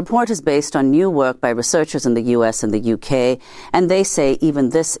 The report is based on new work by researchers in the US and the UK, and they say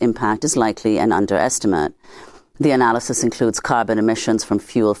even this impact is likely an underestimate. The analysis includes carbon emissions from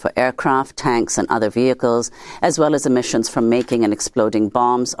fuel for aircraft, tanks and other vehicles, as well as emissions from making and exploding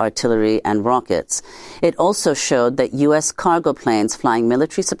bombs, artillery and rockets. It also showed that U.S. cargo planes flying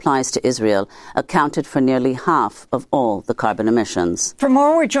military supplies to Israel accounted for nearly half of all the carbon emissions. For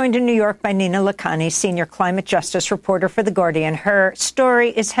more, we're joined in New York by Nina Lakhani, senior climate justice reporter for The Guardian. Her story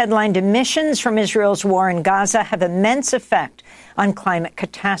is headlined, Emissions from Israel's War in Gaza Have Immense Effect on Climate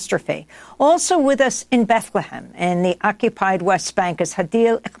Catastrophe. Also with us in Bethlehem, in the occupied West Bank, is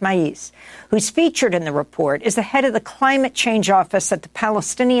Hadil Ikhmais, who's featured in the report, is the head of the Climate Change Office at the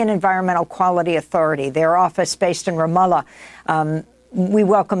Palestinian Environmental Quality Authority, their office based in Ramallah. We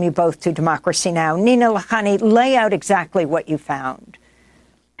welcome you both to Democracy Now! Nina Lakhani, lay out exactly what you found.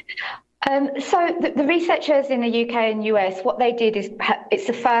 So the researchers in the UK and US, what they did is it's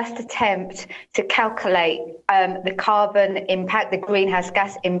the first attempt to calculate the carbon impact, the greenhouse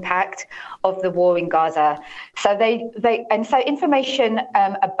gas impact of the war in Gaza. So so information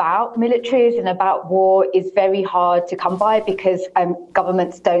about militaries and about war is very hard to come by because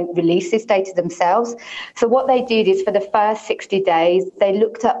governments don't release this data themselves. So what they did is for the first 60 days, they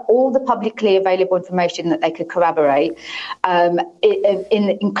looked at all the publicly available information that they could corroborate,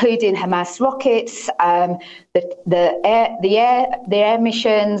 including Hamas rockets, the air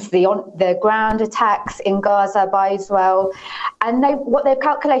missions, the ground attacks in Gaza by Israel, and what they've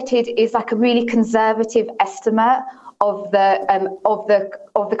calculated is like a really conservative estimate of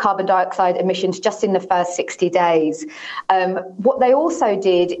the carbon dioxide emissions just in the first 60 days. What they also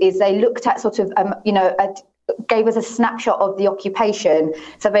did is they looked at gave us a snapshot of the occupation.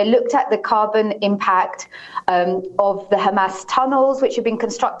 So they looked at the carbon impact of the Hamas tunnels, which have been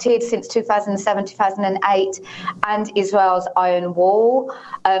constructed since 2007, 2008, and Israel's Iron Wall.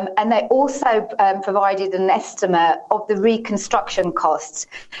 And they also provided an estimate of the reconstruction costs.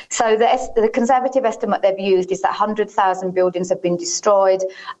 So the conservative estimate they've used is that 100,000 buildings have been destroyed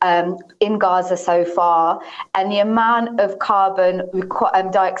in Gaza so far, and the amount of carbon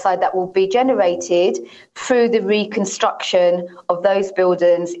dioxide that will be generated through the reconstruction of those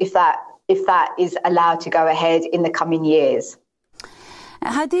buildings, if that is allowed to go ahead in the coming years.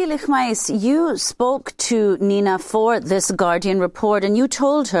 Hadil Ikhmais, you spoke to Nina for this Guardian report, and you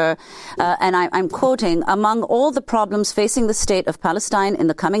told her, and I'm quoting, among all the problems facing the state of Palestine in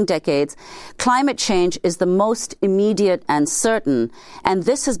the coming decades, climate change is the most immediate and certain, and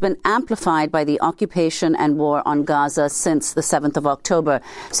this has been amplified by the occupation and war on Gaza since the 7th of October.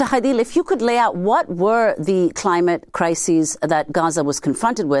 So, Hadil, if you could lay out what were the climate crises that Gaza was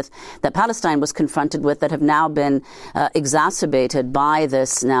confronted with, that Palestine was confronted with, that have now been exacerbated by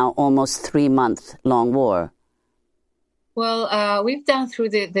this now almost 3-month-long war? Well, we've done through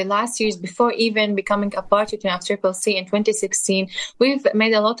the last years before even becoming a party to UNFCCC in 2016. We've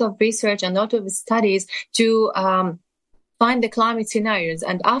made a lot of research and a lot of studies to find the climate scenarios.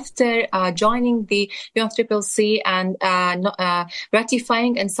 And after joining the UNFCCC and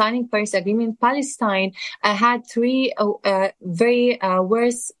ratifying and signing Paris Agreement, Palestine had three very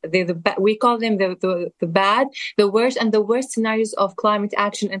worst, we call them the bad, the worst, and the worst scenarios of climate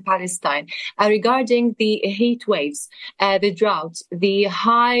action in Palestine regarding the heat waves, the drought, the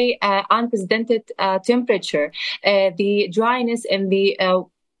high unprecedented temperature, the dryness in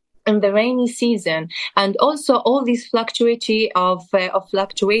the rainy season, and also all these fluctuations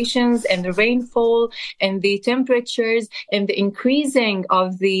in the rainfall and the temperatures and the increasing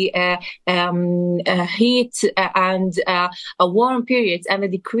of the heat and warm periods and the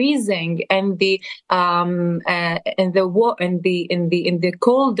decreasing and the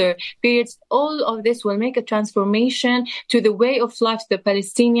colder periods. All of this will make a transformation to the way of life, the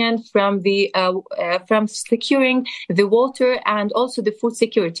Palestinian, from securing the water and also the food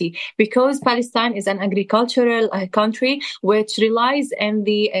security. Because Palestine is an agricultural country which relies on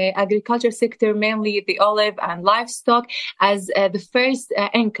the agriculture sector, mainly the olive and livestock, as the first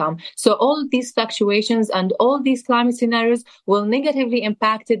income. So all these fluctuations and all these climate scenarios will negatively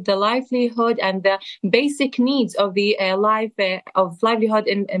impact the livelihood and the basic needs of the livelihood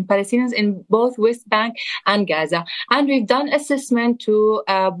in Palestinians in both West Bank and Gaza. And we've done assessment to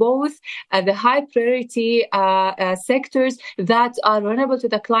both the high priority sectors that are vulnerable to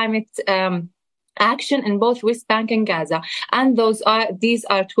the climate action in both West Bank and Gaza, and these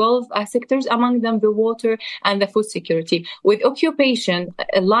are 12 sectors, among them the water and the food security, with occupation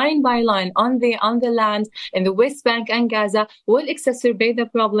line by line on the land in the West Bank and Gaza will exacerbate the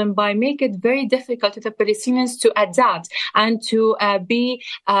problem by making it very difficult to the Palestinians to adapt and to be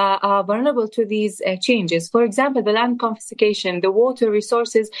vulnerable to these changes. For example, the land confiscation, the water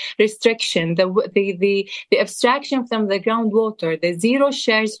resources restriction, the abstraction from the groundwater, the zero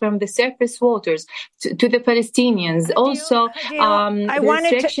shares from the surface waters to the Palestinians. Hadil, also, Hadil,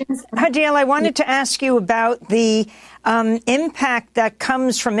 I wanted to ask you about the impact that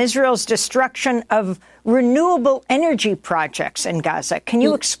comes from Israel's destruction of renewable energy projects in Gaza. Can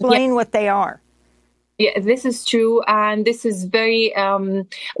you explain what they are? Yeah, this is true, and this is very.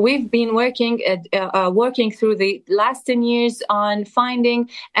 We've been working through the last 10 years on finding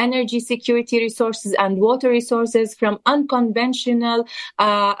energy security resources and water resources from unconventional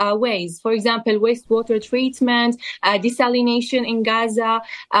ways. For example, wastewater treatment, desalination in Gaza,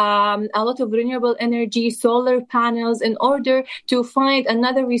 a lot of renewable energy, solar panels, in order to find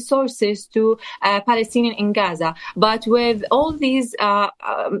another resources to Palestinians in Gaza. But with all these,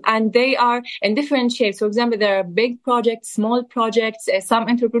 and they are in different shapes. For example, there are big projects, small projects, some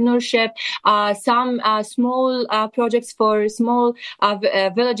entrepreneurship, some small projects for small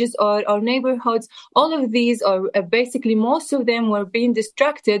villages or neighborhoods. All of these, or basically most of them, were being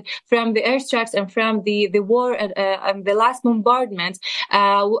distracted from the airstrikes and from the war and the last bombardment.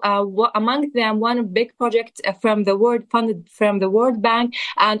 Among them, one big project funded from the World Bank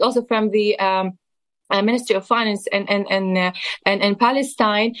and also from the Ministry of Finance in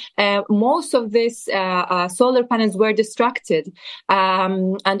Palestine. Most of these solar panels were destructed.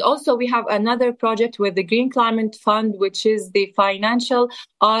 And also we have another project with the Green Climate Fund, which is the financial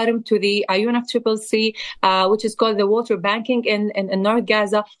arm to the UNFCCC, which is called the Water Banking in North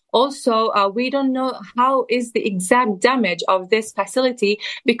Gaza. Also, we don't know how is the exact damage of this facility,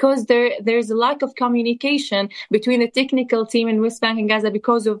 because there's a lack of communication between the technical team in West Bank and Gaza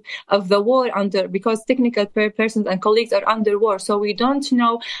because of the war, because technical persons and colleagues are under war. So we don't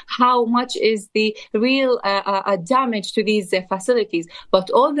know how much is the real damage to these facilities. But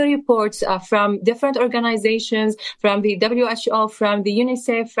all the reports from different organizations, from the WHO, from the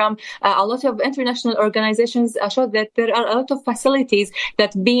UNICEF, from a lot of international organizations show that there are a lot of facilities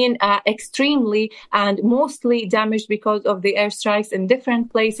that being extremely and mostly damaged because of the airstrikes in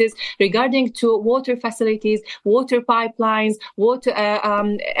different places, regarding to water facilities, water pipelines, water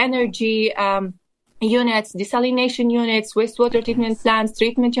energy units, desalination units, wastewater treatment plants,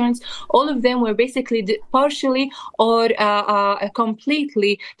 treatment units. All of them were basically partially or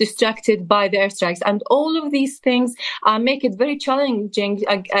completely distracted by the airstrikes. And all of these things make it very challenging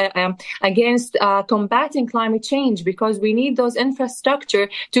against combating climate change, because we need those infrastructure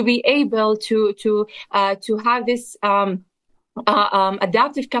to be able to have this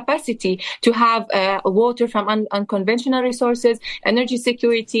adaptive capacity to have water from unconventional resources, energy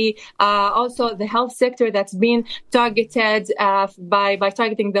security, also the health sector that's been targeted by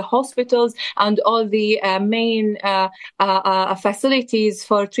targeting the hospitals and all the main facilities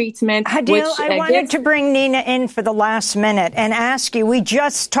for treatment. Hadil, I wanted to bring Nina in for the last minute and ask you, we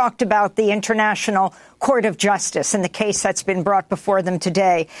just talked about the International Court of Justice and the case that's been brought before them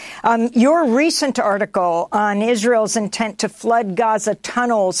today. Your recent article on Israel's intent to flood Gaza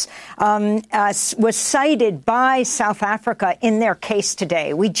tunnels was cited by South Africa in their case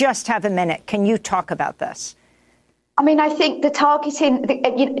today. We just have a minute. Can you talk about this? I mean, I think the targeting,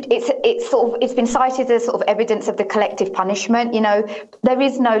 it's been cited as sort of evidence of the collective punishment. You know, there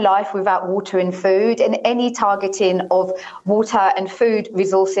is no life without water and food, and any targeting of water and food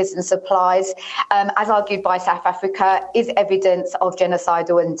resources and supplies, as argued by South Africa, is evidence of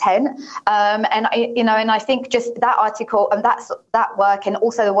genocidal intent. And I think just that article and that work, and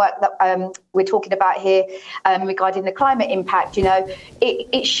also the work that we're talking about here regarding the climate impact, you know,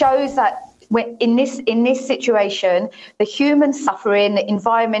 it shows that when in this situation, the human suffering, the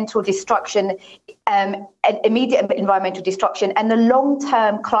environmental destruction, immediate environmental destruction, and the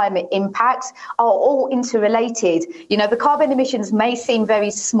long-term climate impacts are all interrelated. You know, the carbon emissions may seem very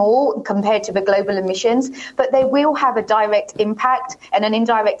small compared to the global emissions, but they will have a direct impact and an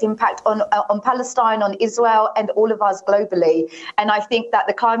indirect impact on Palestine, on Israel, and all of us globally. And I think that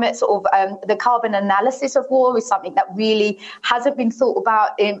the climate the carbon analysis of war is something that really hasn't been thought about.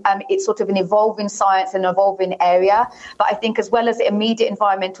 It's sort of an evolving science, an evolving area. But I think as well as the immediate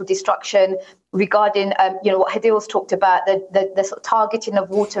environmental destruction, regarding, what Hadil's talked about, the sort of targeting of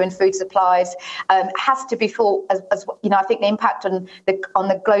water and food supplies has to be thought as I think the impact on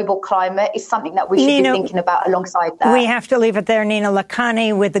the global climate is something that we should be thinking about alongside that. We have to leave it there. Nina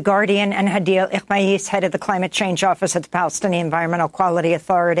Lakhani with The Guardian and Hadil Iqbais, head of the Climate Change Office at the Palestinian Environmental Quality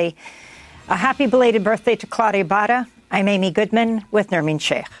Authority. A happy belated birthday to Claudia Bada. I'm Amy Goodman with Nermeen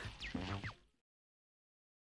Sheikh.